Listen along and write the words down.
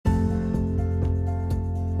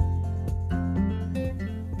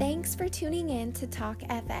Thanks for tuning in to Talk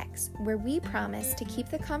FX, where we promise to keep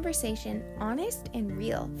the conversation honest and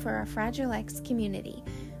real for our Fragile X community.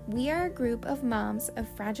 We are a group of moms of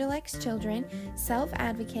Fragile X children,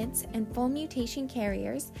 self-advocates, and full mutation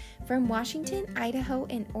carriers from Washington, Idaho,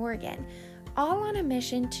 and Oregon, all on a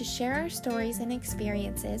mission to share our stories and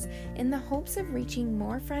experiences in the hopes of reaching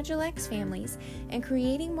more Fragile X families and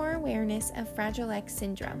creating more awareness of Fragile X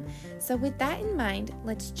syndrome. So with that in mind,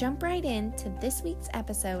 let's jump right into this week's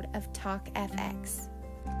episode of Talk FX.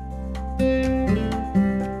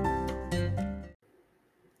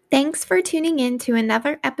 Thanks for tuning in to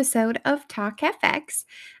another episode of Talk FX.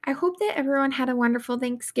 I hope that everyone had a wonderful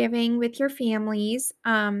Thanksgiving with your families.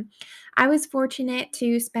 I was fortunate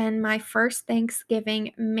to spend my first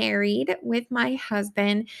Thanksgiving married with my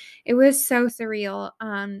husband. It was so surreal.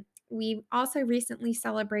 We also recently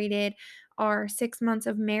celebrated our 6 months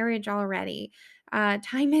of marriage already.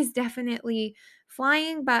 Time is definitely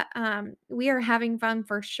flying, but we are having fun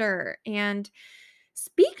for sure. And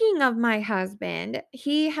speaking of my husband,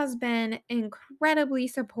 he has been incredibly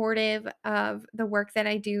supportive of the work that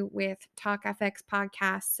I do with Talk FX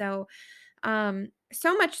podcast.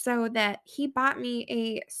 So much so that he bought me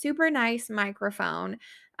a super nice microphone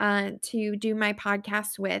to do my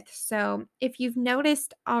podcast with. So if you've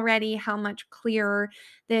noticed already how much clearer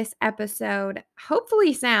this episode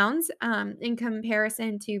hopefully sounds in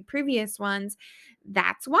comparison to previous ones,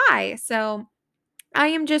 that's why. So I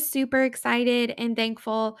am just super excited and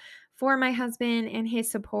thankful for my husband and his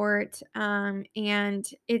support. And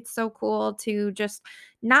it's so cool to just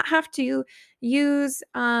not have to use,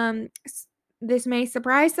 this may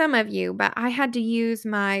surprise some of you, but I had to use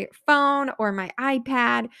my phone or my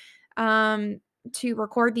iPad to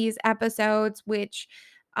record these episodes, which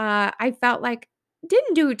I felt like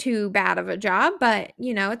didn't do too bad of a job, but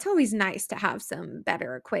it's always nice to have some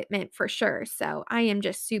better equipment for sure. So I am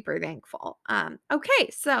just super thankful.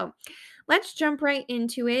 Okay, so let's jump right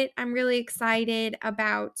into it. I'm really excited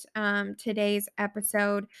about today's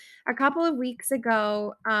episode. A couple of weeks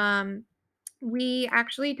ago, we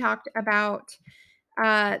actually talked about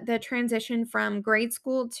the transition from grade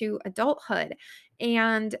school to adulthood.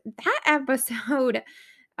 And that episode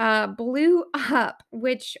blew up,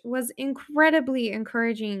 which was incredibly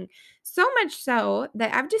encouraging. So much so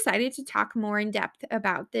that I've decided to talk more in depth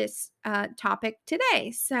about this topic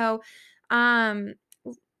today. So, um,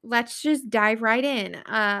 let's just dive right in.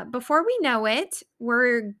 Before we know it,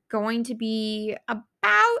 we're going to be about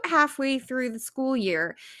halfway through the school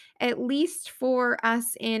year, at least for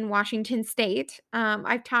us in Washington State.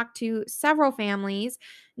 I've talked to several families,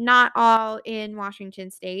 not all in Washington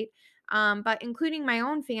State, but including my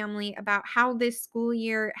own family, about how this school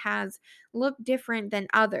year has looked different than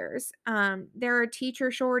others. There are teacher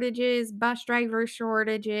shortages, bus driver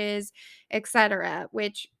shortages, etc.,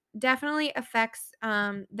 which definitely affects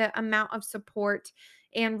the amount of support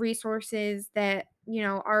and resources that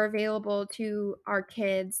are available to our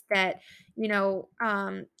kids that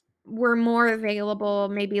were more available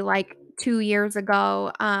maybe like 2 years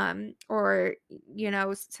ago, or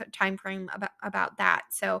time frame about that.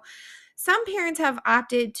 So some parents have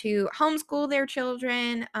opted to homeschool their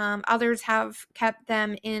children. Others have kept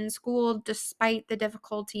them in school despite the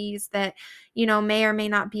difficulties that may or may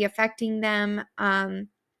not be affecting them.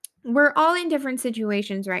 We're all in different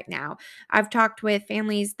situations right now. I've talked with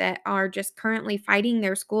families that are just currently fighting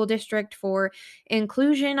their school district for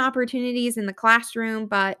inclusion opportunities in the classroom,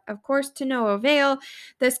 but of course, to no avail.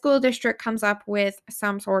 The school district comes up with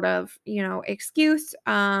some sort of, excuse,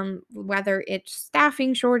 whether it's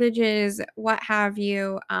staffing shortages, what have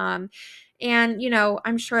you. I'm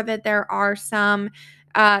sure that there are some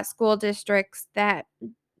school districts that,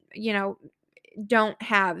 you know, don't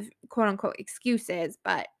have quote unquote excuses,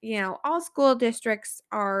 but all school districts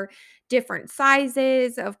are different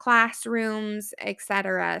sizes of classrooms,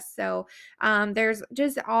 etc. So there's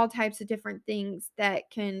just all types of different things that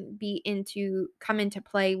can come into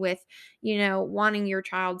play with wanting your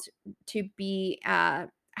child to be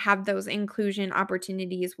have those inclusion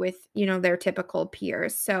opportunities with their typical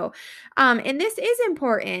peers. So and this is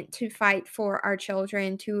important to fight for our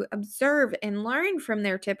children to observe and learn from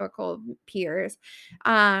their typical peers.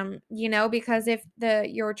 Because if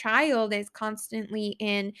your child is constantly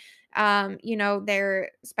in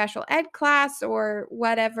their special ed class or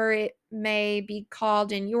whatever it may be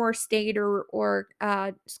called in your state or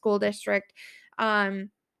school district,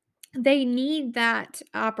 they need that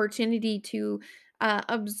opportunity to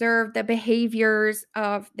observe the behaviors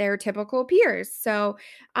of their typical peers. So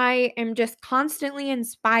I am just constantly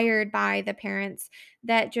inspired by the parents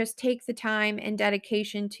that just take the time and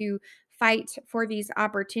dedication to fight for these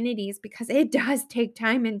opportunities because it does take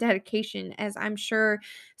time and dedication, as I'm sure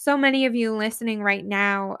so many of you listening right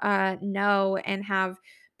now know and have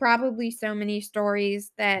probably so many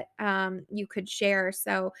stories that you could share.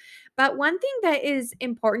 So, but one thing that is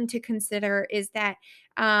important to consider is that,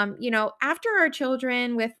 after our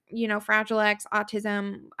children with, Fragile X,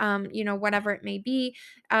 autism, whatever it may be,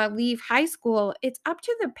 leave high school, it's up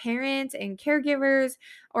to the parents and caregivers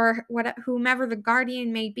or whomever the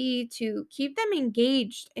guardian may be to keep them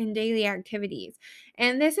engaged in daily activities.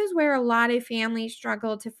 And this is where a lot of families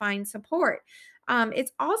struggle to find support.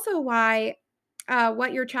 It's also why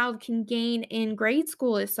what your child can gain in grade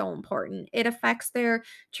school is so important. It affects their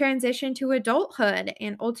transition to adulthood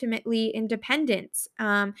and ultimately independence.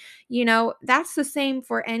 That's the same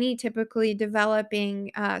for any typically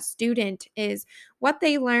developing student. Is what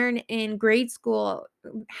they learn in grade school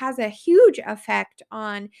has a huge effect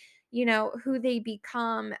on, who they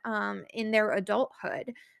become in their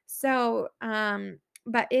adulthood. So,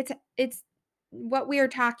 but it's what we are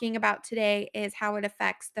talking about today is how it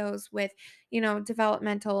affects those with,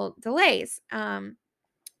 developmental delays.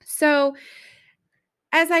 So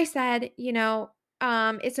as I said,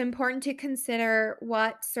 it's important to consider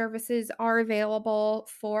what services are available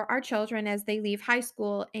for our children as they leave high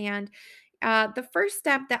school. And the first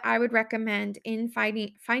step that I would recommend in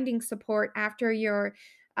finding support after your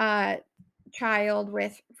uh, child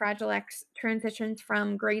with Fragile X transitions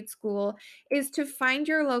from grade school is to find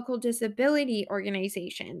your local disability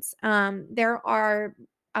organizations. There are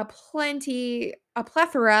a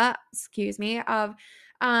plethora, excuse me, of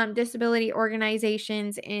disability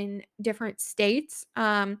organizations in different states.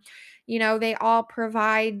 They all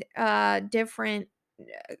provide different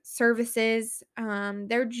services.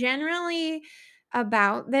 They're generally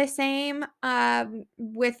about the same,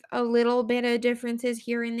 with a little bit of differences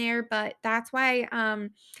here and there, but that's why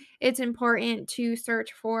it's important to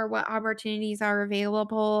search for what opportunities are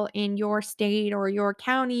available in your state or your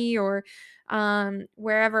county or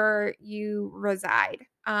wherever you reside.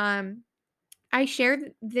 I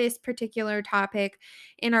shared this particular topic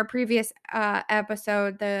in our previous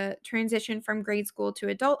episode, the transition from grade school to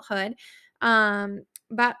adulthood.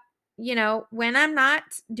 But when I'm not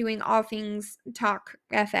doing all things Talk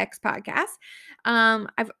FX podcast,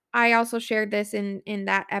 I also shared this in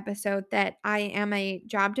that episode that I am a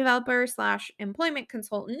job developer slash employment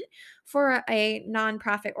consultant for a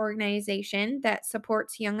nonprofit organization that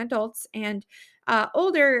supports young adults and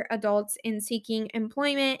older adults in seeking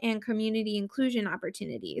employment and community inclusion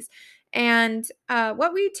opportunities. And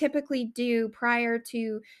what we typically do prior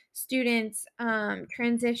to students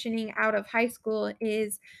transitioning out of high school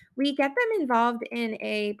is we get them involved in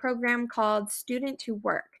a program called Student to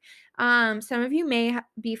Work. Some of you may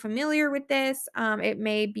be familiar with this. It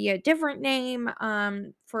may be a different name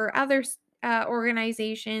for other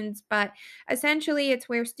organizations, but essentially it's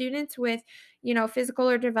where students with physical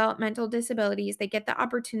or developmental disabilities, they get the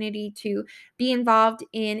opportunity to be involved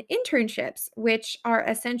in internships, which are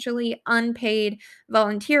essentially unpaid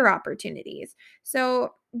volunteer opportunities.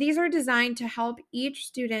 So these are designed to help each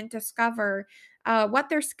student discover what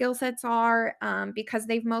their skill sets are, because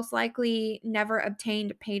they've most likely never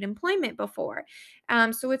obtained paid employment before.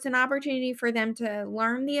 So it's an opportunity for them to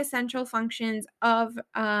learn the essential functions of,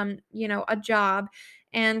 a job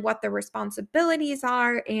and what the responsibilities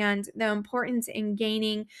are and the importance in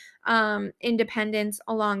gaining independence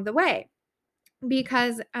along the way,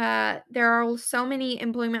 because there are so many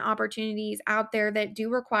employment opportunities out there that do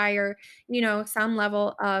require some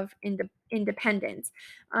level of independence,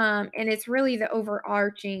 and it's really the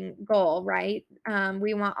overarching goal, right?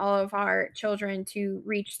 We want all of our children to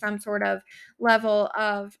reach some sort of level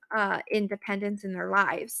of independence in their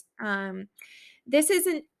lives. This is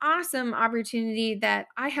an awesome opportunity that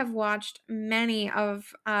I have watched many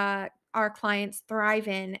of our clients thrive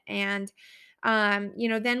in. And,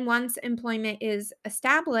 then once employment is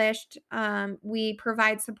established, we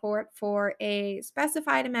provide support for a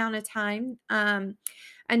specified amount of time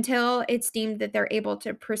until it's deemed that they're able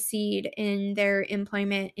to proceed in their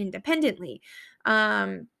employment independently.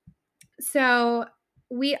 Um, so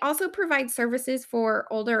we also provide services for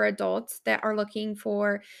older adults that are looking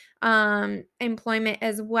for employment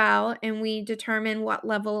as well, and we determine what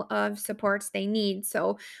level of supports they need.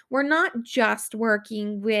 So we're not just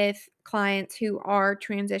working with clients who are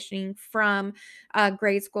transitioning from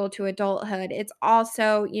grade school to adulthood. It's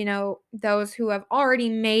also, those who have already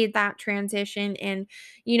made that transition, and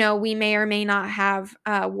we may or may not have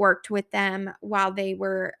worked with them while they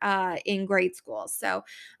were in grade school. So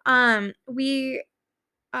we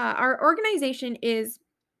our organization is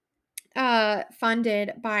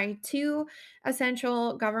funded by two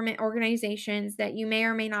essential government organizations that you may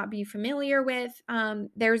or may not be familiar with.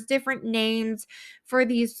 There's different names for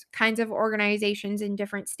these kinds of organizations in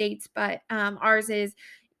different states, but ours is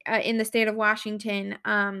in the state of Washington,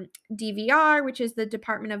 DVR, which is the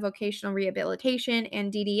Department of Vocational Rehabilitation,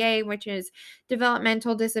 and DDA, which is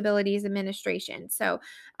Developmental Disabilities Administration. So,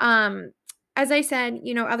 as I said,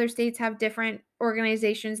 other states have different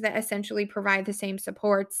organizations that essentially provide the same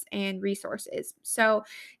supports and resources. So,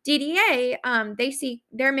 DDA, they seek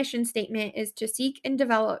their mission statement is to seek and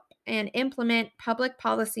develop and implement public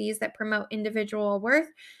policies that promote individual worth,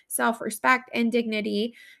 self respect, and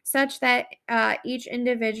dignity such that each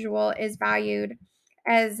individual is valued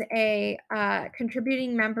as a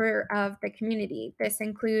contributing member of the community. This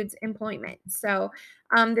includes employment. So,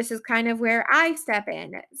 this is kind of where I step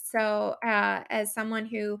in. So, as someone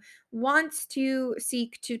who wants to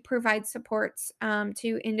seek to provide supports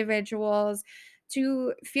to individuals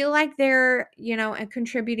to feel like they're, a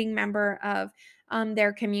contributing member of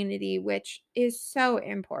their community, which is so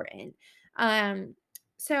important.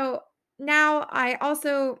 So, now I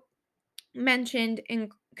also mentioned in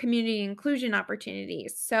community inclusion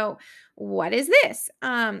opportunities. So, what is this?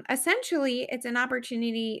 Essentially, it's an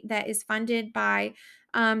opportunity that is funded by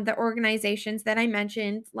the organizations that I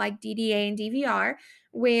mentioned, like DDA and DVR,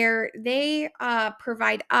 where they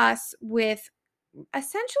provide us with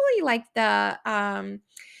essentially like the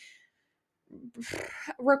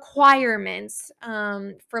requirements,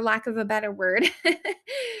 for lack of a better word,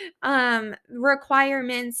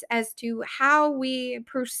 requirements as to how we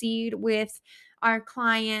proceed with our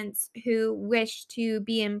clients who wish to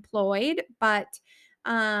be employed, but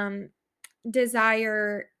um,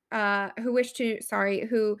 desire, who wish to, sorry,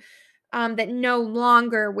 who that no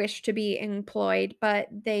longer wish to be employed, but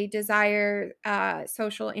they desire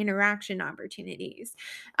social interaction opportunities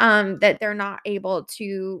that they're not able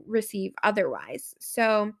to receive otherwise.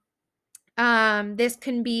 So, this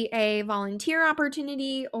can be a volunteer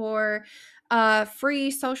opportunity or a free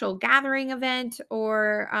social gathering event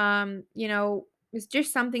or, it's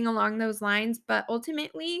just something along those lines. But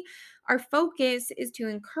ultimately, our focus is to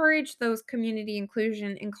encourage those community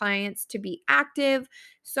inclusion and clients to be active,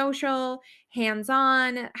 social, hands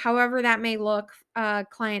on, however that may look,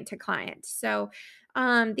 client to client. So,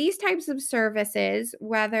 these types of services,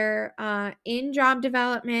 whether in job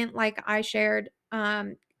development, like I shared,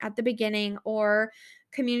 at the beginning, or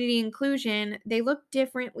community inclusion, they look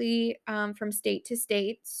differently from state to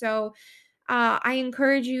state. So, I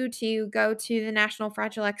encourage you to go to the National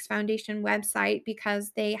Fragile X Foundation website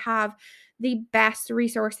because they have the best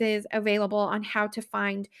resources available on how to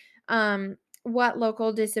find what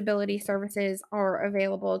local disability services are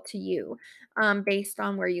available to you based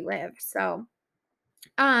on where you live. So,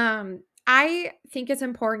 I think it's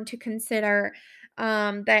important to consider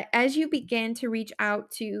that as you begin to reach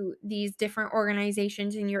out to these different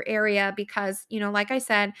organizations in your area, because, like I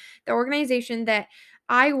said, the organization that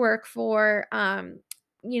I work for,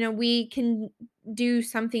 we can do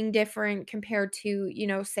something different compared to,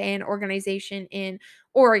 say, an organization in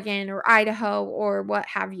Oregon or Idaho or what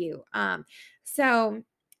have you. So,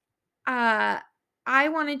 uh, I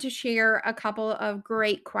wanted to share a couple of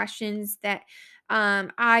great questions that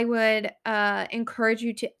I would encourage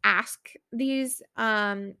you to ask these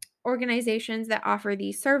organizations that offer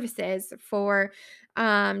these services for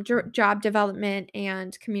job development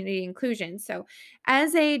and community inclusion. So,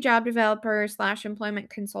 as a job developer slash employment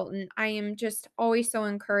consultant, I am just always so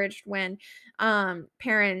encouraged when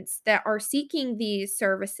parents that are seeking these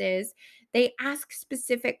services, they ask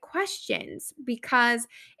specific questions because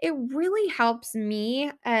it really helps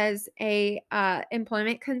me as a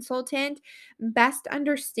employment consultant best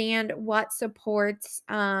understand what supports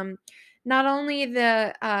not only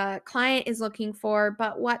the client is looking for,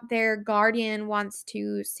 but what their guardian wants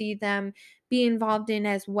to see them be involved in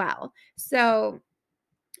as well. So,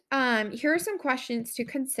 here are some questions to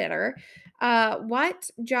consider. What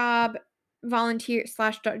job volunteer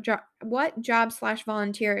slash what job slash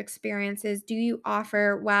volunteer experiences do you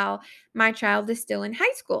offer while my child is still in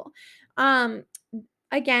high school? Um,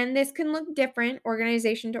 Again, this can look different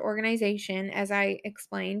organization to organization, as I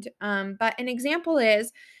explained. But an example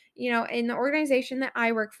is, in the organization that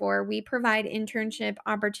I work for, we provide internship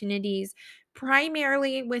opportunities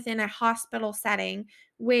primarily within a hospital setting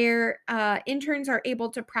where interns are able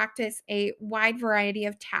to practice a wide variety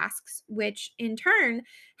of tasks, which in turn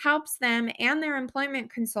helps them and their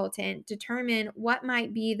employment consultant determine what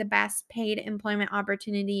might be the best paid employment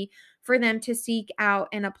opportunity for them to seek out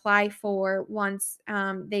and apply for once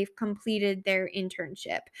they've completed their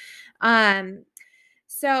internship. Um,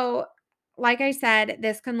 so, like I said,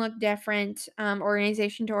 this can look different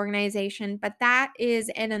organization to organization, but that is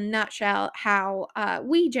in a nutshell how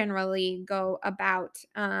we generally go about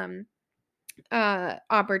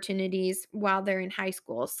opportunities while they're in high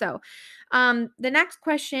school. So, the next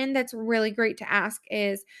question that's really great to ask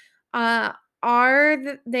is, uh,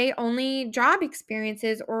 they only job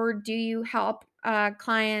experiences, or do you help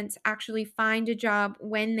clients actually find a job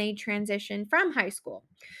when they transition from high school?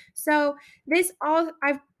 So, this all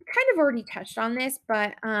I've kind of already touched on this,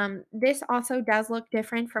 but this also does look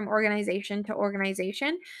different from organization to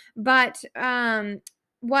organization. But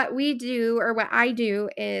what we do, or what I do,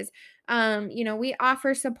 is we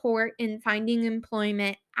offer support in finding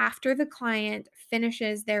employment after the client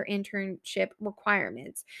finishes their internship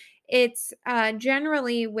requirements. It's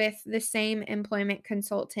generally with the same employment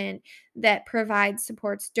consultant that provides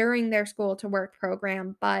supports during their school to work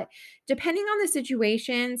program. But depending on the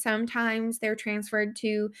situation, sometimes they're transferred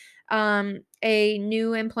to a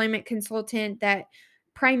new employment consultant that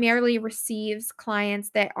primarily receives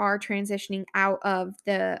clients that are transitioning out of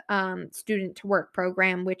the student to work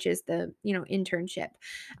program, which is the internship.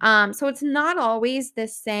 So it's not always the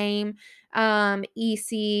same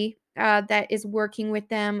EC that is working with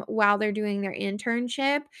them while they're doing their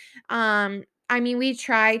internship. I mean, we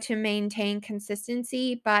try to maintain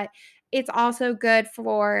consistency, but it's also good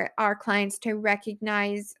for our clients to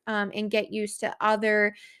recognize and get used to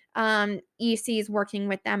other ECs working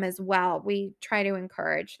with them as well. We try to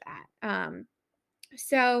encourage that.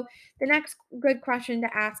 So the next good question to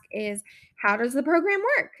ask is, how does the program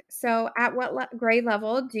work? So at what grade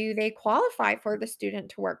level do they qualify for the student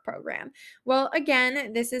to work program? Well,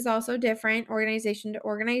 again, this is also different organization to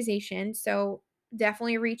organization. So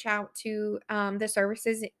definitely reach out to the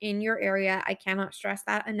services in your area. I cannot stress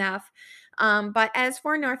that enough. But as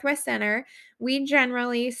for Northwest Center, we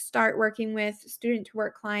generally start working with student to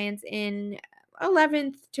work clients in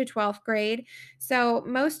 11th to 12th grade. So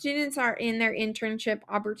most students are in their internship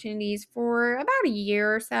opportunities for about a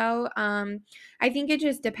year or so. I think it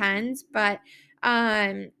just depends, but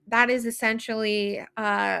that is essentially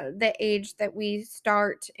the age that we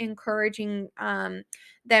start encouraging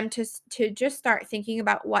them to just start thinking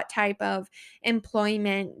about what type of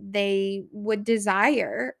employment they would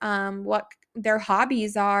desire, what their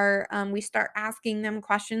hobbies are. We start asking them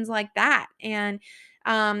questions like that, and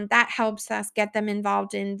that helps us get them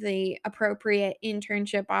involved in the appropriate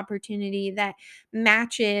internship opportunity that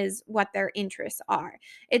matches what their interests are.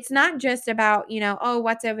 It's not just about, oh,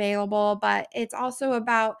 what's available, but it's also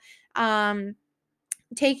about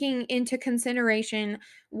taking into consideration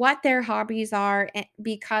what their hobbies are,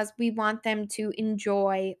 because we want them to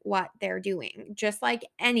enjoy what they're doing. Just like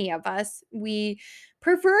any of us, we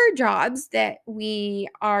prefer jobs that we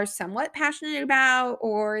are somewhat passionate about,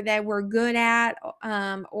 or that we're good at,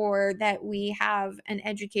 or that we have an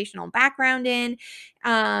educational background in.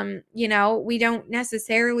 We don't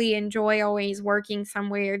necessarily enjoy always working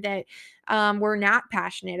somewhere that we're not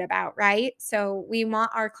passionate about, right? So we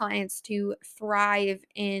want our clients to thrive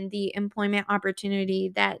in the employment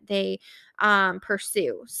opportunity that they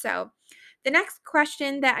pursue. So the next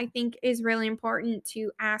question that I think is really important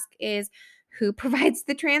to ask is, who provides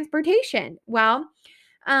the transportation? Well,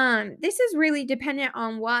 this is really dependent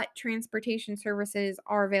on what transportation services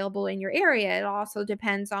are available in your area. It also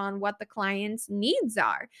depends on what the client's needs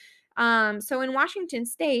are. So in Washington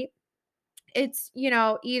State, it's,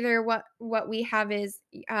 either what we have is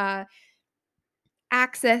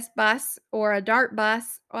access bus or a dart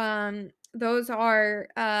bus. Those are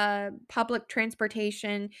public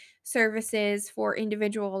transportation services for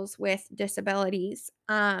individuals with disabilities.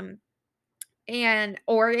 And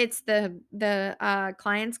or it's the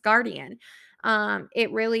client's guardian.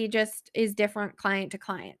 It really just is different client to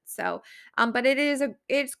client. So but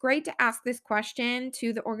it's great to ask this question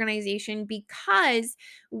to the organization, because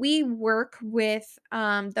we work with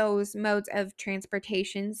those modes of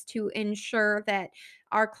transportations to ensure that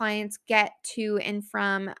our clients get to and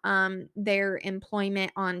from their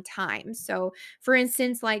employment on time. So for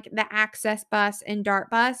instance, like the access bus and dart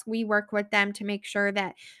bus, we work with them to make sure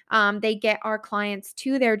that they get our clients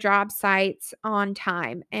to their job sites on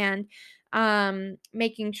time, and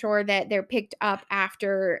making sure that they're picked up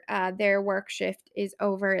after their work shift is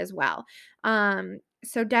over as well.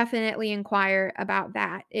 So definitely inquire about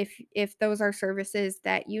that if those are services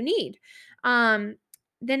that you need. Um,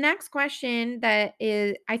 the next question that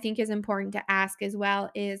is I think is important to ask as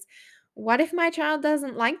well is, what if my child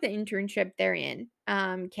doesn't like the internship they're in?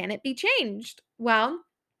 Can it be changed? Well,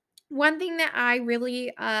 One thing that I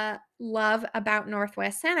really love about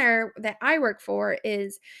Northwest Center that I work for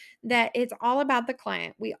is that it's all about the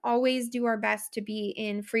client. We always do our best to be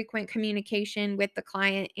in frequent communication with the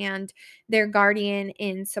client and their guardian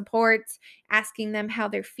in supports, asking them how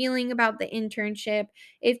they're feeling about the internship,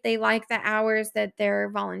 if they like the hours that they're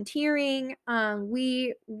volunteering.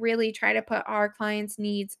 We really try to put our clients'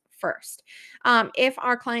 needs first. If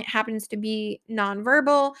our client happens to be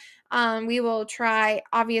nonverbal, we will try,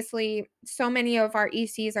 obviously, so many of our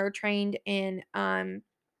ECs are trained in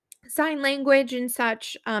sign language and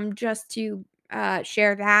such, just to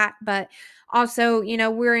share that. But also,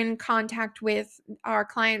 we're in contact with our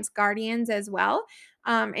clients' guardians as well,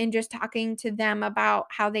 and just talking to them about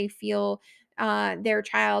how they feel their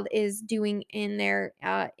child is doing in their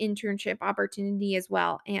internship opportunity as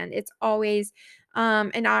well. And it's always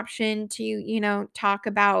an option to, talk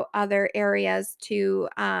about other areas to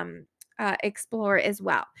explore as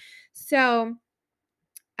well. So,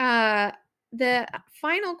 uh, the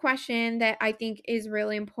final question that I think is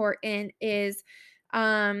really important is,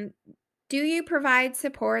 um, do you provide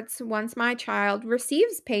supports once my child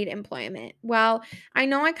receives paid employment? Well, I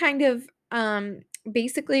know I kind of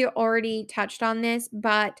basically already touched on this,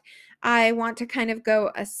 but I want to kind of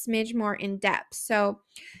go a smidge more in depth. So,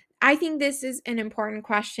 I think this is an important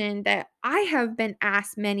question that I have been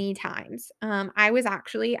asked many times. I was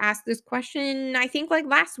actually asked this question, I think, like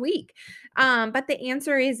last week. But the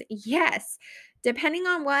answer is yes. Depending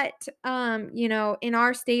on what, in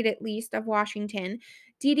our state, at least of Washington,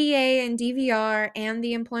 DDA and DVR and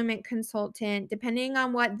the employment consultant, depending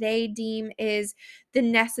on what they deem is the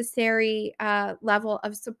necessary level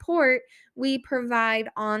of support, we provide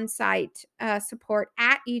on site support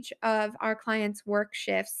at each of our clients' work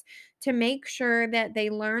shifts to make sure that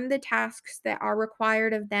they learn the tasks that are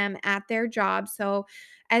required of them at their job. So,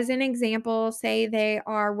 as an example, say they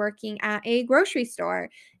are working at a grocery store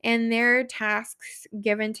and their tasks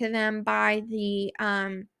given to them by the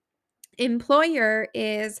employer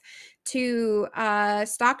is to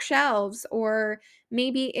stock shelves, or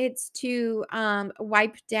maybe it's to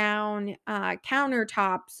wipe down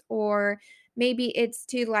countertops, or maybe it's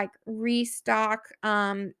to like restock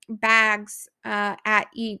bags at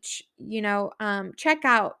each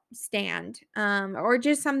checkout stand, or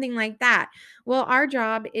just something like that. Well, our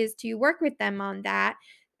job is to work with them on that,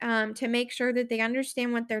 to make sure that they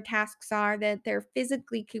understand what their tasks are, that they're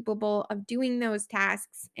physically capable of doing those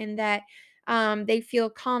tasks, and that they feel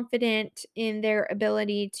confident in their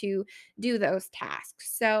ability to do those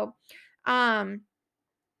tasks. So, um,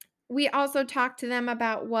 we also talk to them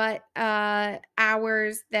about what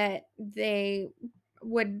hours that they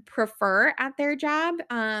would prefer at their job.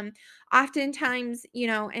 Oftentimes,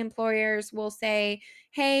 employers will say,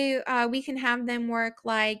 hey, we can have them work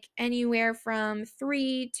like anywhere from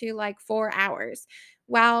 3 to like 4 hours.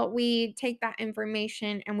 Well, we take that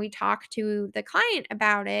information and we talk to the client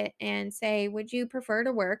about it and say, would you prefer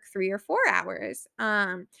to work 3 or 4 hours?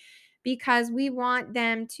 Because we want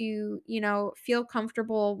them to, feel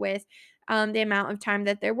comfortable with the amount of time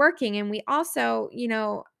that they're working. And we also,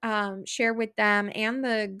 share with them and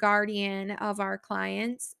the guardian of our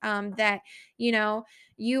clients that, you know,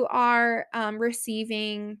 you are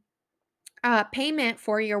receiving payment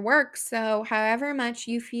for your work. So, however much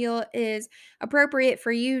you feel is appropriate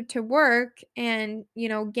for you to work and,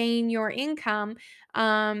 gain your income,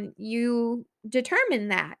 you determine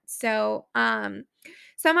that. So,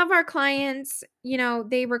 some of our clients,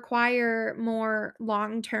 they require more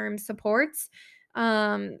long term supports.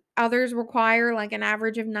 Others require like an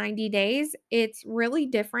average of 90 days. It's really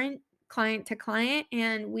different client to client.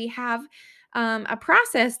 And we have a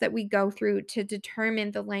process that we go through to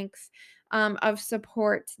determine the length of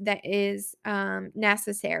support that is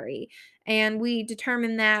necessary. And we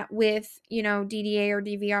determine that with, DDA or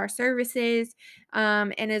DVR services,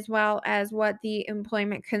 and as well as what the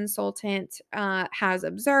employment consultant has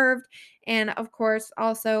observed. And of course,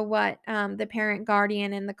 also what the parent,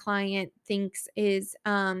 guardian, and the client thinks is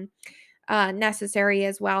necessary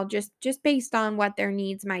as well, just based on what their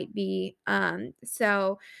needs might be.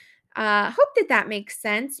 So, hope that that makes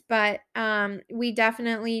sense, but we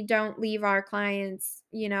definitely don't leave our clients,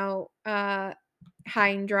 high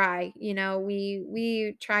and dry.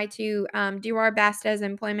 We try to do our best as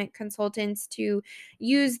employment consultants to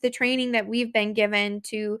use the training that we've been given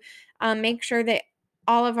to make sure that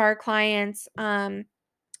all of our clients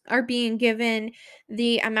are being given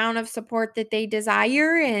the amount of support that they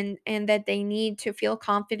desire and that they need to feel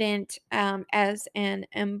confident as an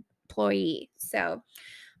employee. So,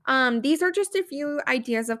 these are just a few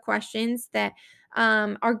ideas of questions that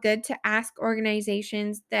are good to ask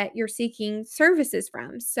organizations that you're seeking services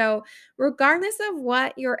from. So, regardless of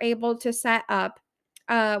what you're able to set up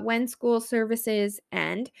when school services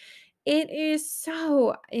end, it is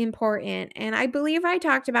so important, and I believe I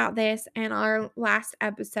talked about this in our last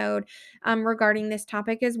episode, regarding this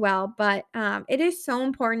topic as well, but, it is so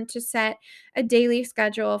important to set a daily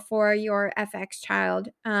schedule for your FX child,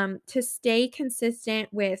 to stay consistent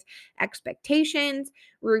with expectations,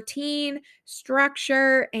 routine,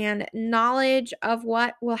 structure, and knowledge of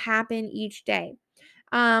what will happen each day,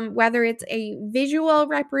 whether it's a visual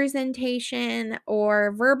representation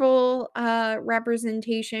or verbal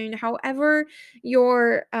representation, however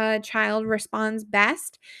your child responds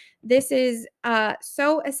best. This is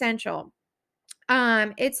so essential.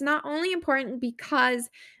 It's not only important because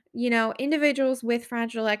individuals with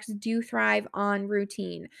Fragile X do thrive on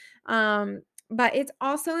routine. But it's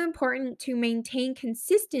also important to maintain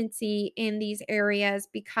consistency in these areas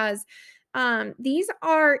because these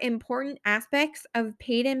are important aspects of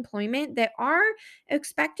paid employment that are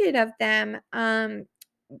expected of them,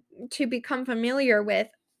 to become familiar with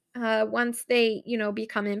once they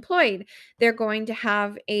become employed. They're going to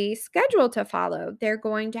have a schedule to follow. They're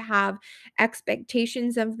going to have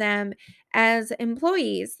expectations of them as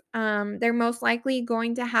employees. They're most likely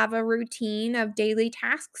going to have a routine of daily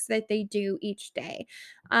tasks that they do each day.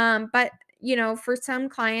 But for some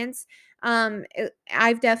clients,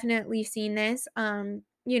 I've definitely seen this.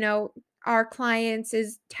 Our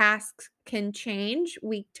clients' tasks can change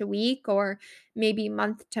week to week or maybe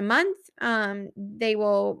month to month. They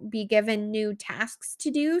will be given new tasks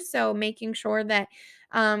to do. So making sure that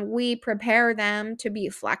we prepare them to be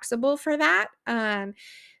flexible for that.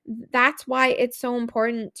 That's why it's so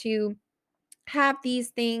important to have these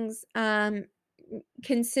things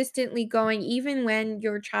consistently going even when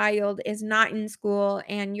your child is not in school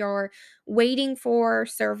and you're waiting for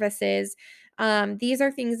services. These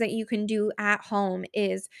are things that you can do at home.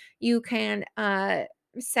 Is you can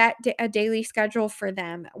set a daily schedule for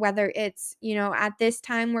them, whether it's at this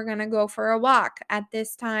time we're going to go for a walk, at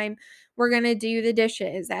this time we're going to do the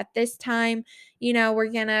dishes, at this time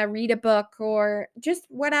we're going to read a book, or just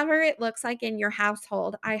whatever it looks like in your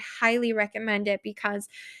household. I highly recommend it because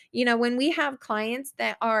when we have clients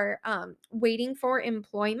that are waiting for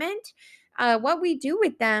employment, what we do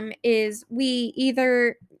with them is we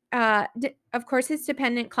either, of course, it's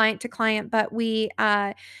dependent client to client, but we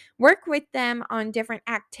work with them on different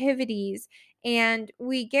activities and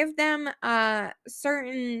we give them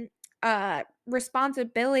certain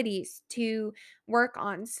responsibilities to work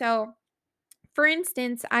on. So, for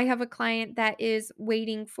instance, I have a client that is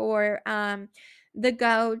waiting for the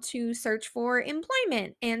go to search for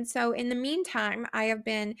employment. And so, in the meantime, I have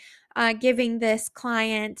been giving this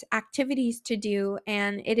client activities to do,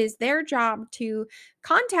 and it is their job to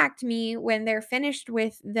contact me when they're finished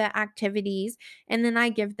with the activities, and then I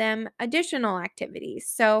give them additional activities.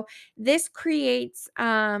 So, this creates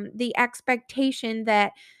the expectation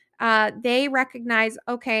that they recognize,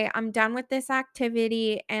 okay, I'm done with this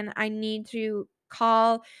activity and I need to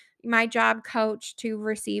call my job coach to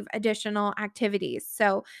receive additional activities.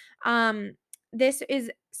 So, this is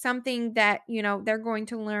something that, they're going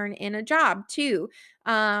to learn in a job too,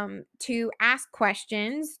 to ask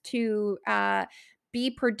questions, to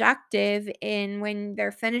be productive in when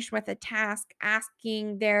they're finished with a task,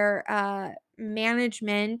 asking their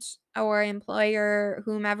management or employer,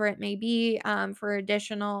 whomever it may be, for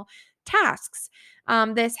additional tasks.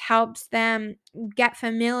 This helps them get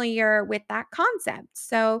familiar with that concept.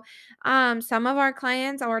 So, some of our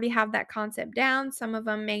clients already have that concept down, some of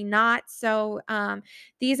them may not. So,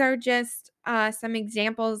 these are just some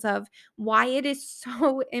examples of why it is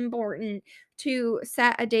so important to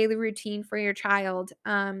set a daily routine for your child,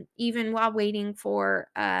 even while waiting for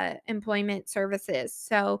employment services.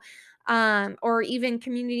 So, or even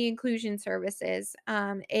community inclusion services.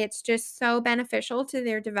 It's just so beneficial to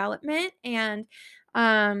their development. And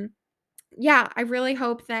um, yeah, I really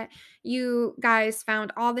hope that you guys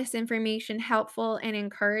found all this information helpful and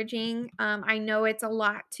encouraging. I know it's a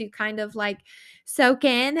lot to kind of like soak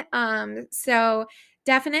in. So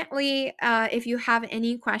definitely, if you have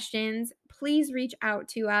any questions, please reach out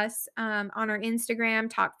to us on our Instagram,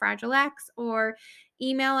 Talk Fragile X, or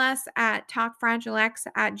email us at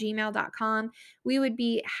talkfragilex@gmail.com. We would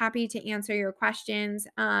be happy to answer your questions.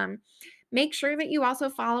 Make sure that you also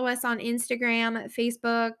follow us on Instagram,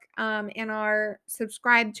 Facebook, and are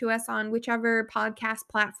subscribed to us on whichever podcast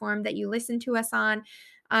platform that you listen to us on,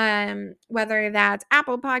 whether that's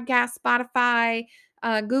Apple Podcasts, Spotify,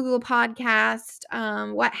 Google Podcast,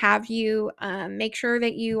 what have you. Make sure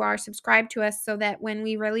that you are subscribed to us so that when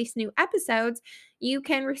we release new episodes, you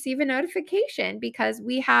can receive a notification because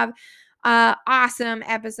we have awesome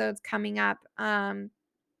episodes coming up.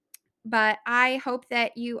 But I hope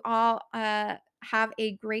that you all have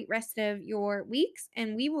a great rest of your weeks,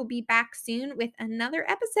 and we will be back soon with another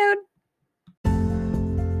episode.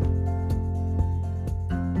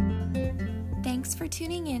 Thanks for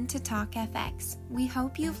tuning in to Talk FX. We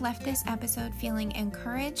hope you've left this episode feeling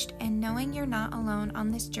encouraged and knowing you're not alone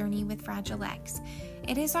on this journey with Fragile X.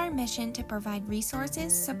 It is our mission to provide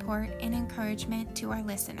resources, support, and encouragement to our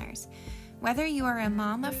listeners. Whether you are a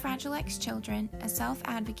mom of Fragile X children, a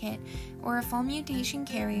self-advocate, or a full mutation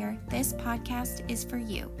carrier, this podcast is for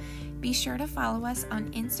you. Be sure to follow us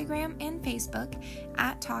on Instagram and Facebook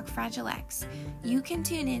at Talk Fragile X. You can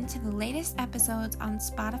tune in to the latest episodes on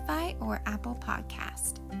Spotify or Apple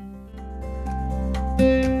Podcast.